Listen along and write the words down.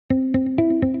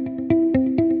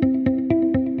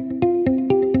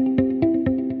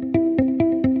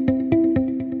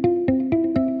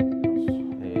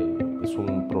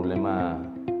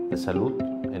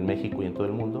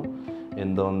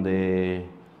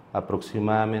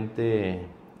Aproximadamente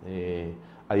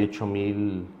hay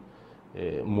 8,000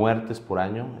 muertes por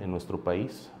año en nuestro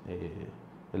país.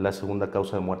 Es la segunda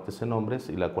causa de muertes en hombres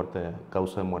y la cuarta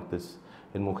causa de muertes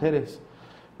en mujeres.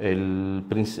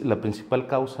 La principal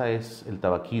causa es el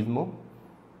tabaquismo.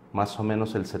 Más o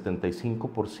menos el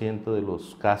 75% de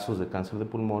los casos de cáncer de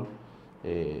pulmón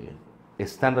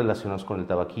están relacionados con el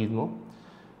tabaquismo.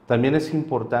 También es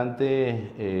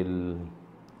importante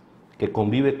que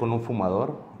convive con un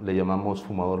fumador, le llamamos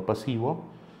fumador pasivo,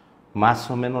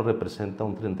 más o menos representa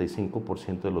un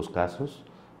 35% de los casos,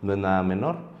 no es nada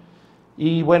menor.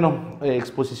 Y bueno,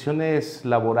 exposiciones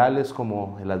laborales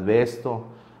como el asbesto,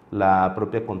 la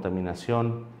propia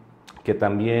contaminación, que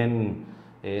también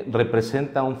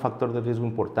representa un factor de riesgo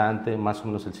importante, más o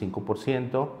menos el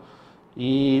 5%,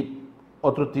 y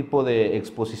otro tipo de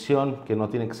exposición que no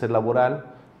tiene que ser laboral,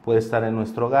 puede estar en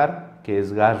nuestro hogar, que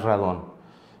es gas radón,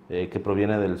 que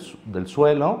proviene del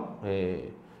suelo.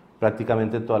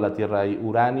 Prácticamente en toda la Tierra hay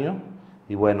uranio,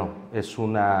 y bueno, es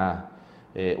uno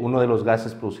de los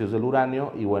gases producidos del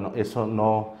uranio, y bueno, eso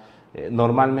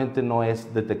normalmente no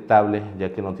es detectable,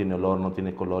 ya que no tiene olor, no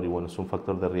tiene color, y bueno, es un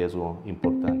factor de riesgo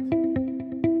importante.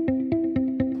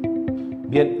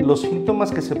 Bien, los síntomas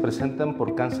que se presentan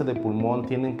por cáncer de pulmón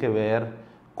tienen que ver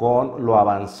con lo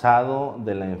avanzado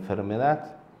de la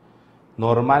enfermedad.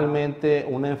 Normalmente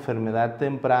una enfermedad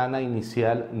temprana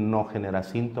inicial no genera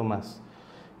síntomas.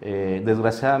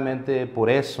 Desgraciadamente por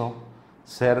eso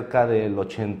cerca del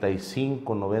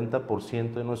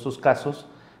 85-90% de nuestros casos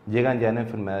llegan ya en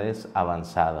enfermedades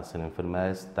avanzadas, en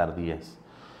enfermedades tardías,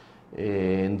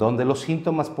 en donde los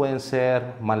síntomas pueden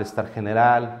ser malestar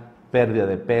general, pérdida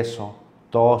de peso,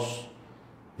 tos,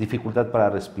 dificultad para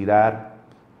respirar,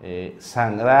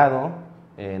 sangrado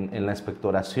en la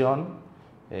expectoración,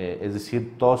 es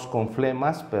decir, tos con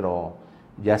flemas, pero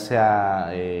ya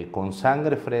sea con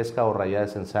sangre fresca o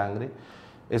rayadas en sangre.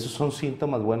 Esos son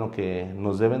síntomas, bueno, que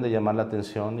nos deben de llamar la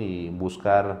atención y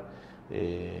buscar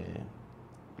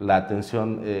la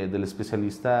atención del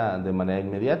especialista de manera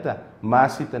inmediata,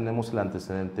 más si tenemos el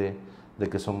antecedente de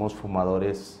que somos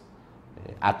fumadores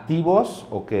activos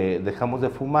o que dejamos de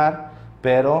fumar,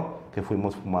 pero que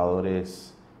fuimos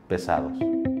fumadores pesados.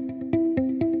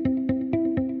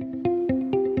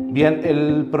 Bien,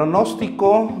 el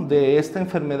pronóstico de esta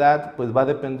enfermedad pues va a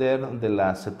depender de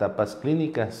las etapas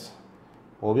clínicas.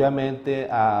 Obviamente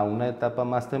a una etapa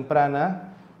más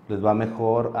temprana les va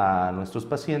mejor a nuestros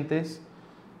pacientes.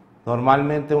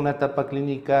 Normalmente una etapa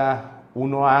clínica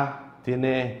 1A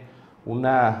tiene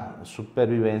una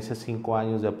supervivencia 5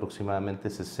 años de aproximadamente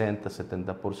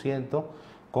 60-70%.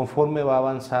 Conforme va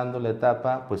avanzando la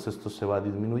etapa, pues esto se va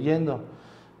disminuyendo.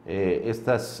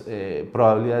 Estas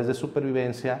probabilidades de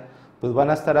supervivencia pues van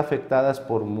a estar afectadas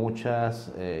por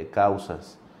muchas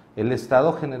causas. El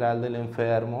estado general del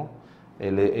enfermo,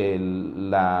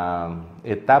 la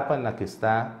etapa en la que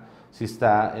está, si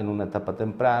está en una etapa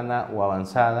temprana o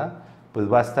avanzada, pues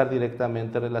va a estar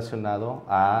directamente relacionado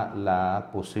a la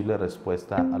posible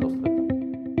respuesta a los tratamientos.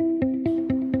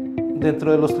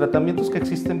 Dentro de los tratamientos que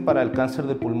existen para el cáncer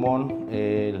de pulmón,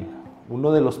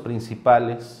 uno de los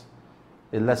principales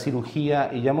es la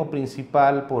cirugía, y llamo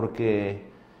principal porque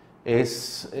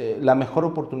es la mejor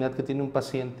oportunidad que tiene un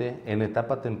paciente en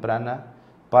etapa temprana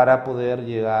para poder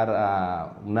llegar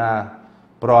a una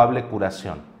probable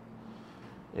curación.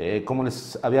 Como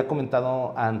les había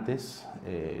comentado antes,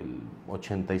 el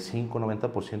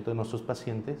 85-90% de nuestros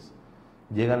pacientes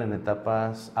llegan en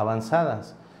etapas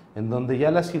avanzadas, en donde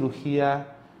ya la cirugía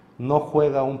no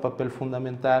juega un papel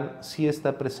fundamental, sí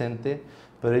está presente,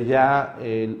 pero ya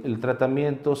el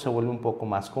tratamiento se vuelve un poco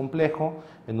más complejo,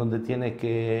 en donde tiene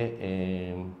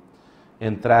que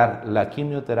entrar la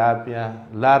quimioterapia,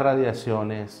 las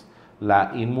radiaciones,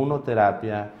 la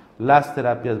inmunoterapia, las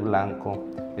terapias blanco,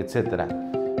 etc.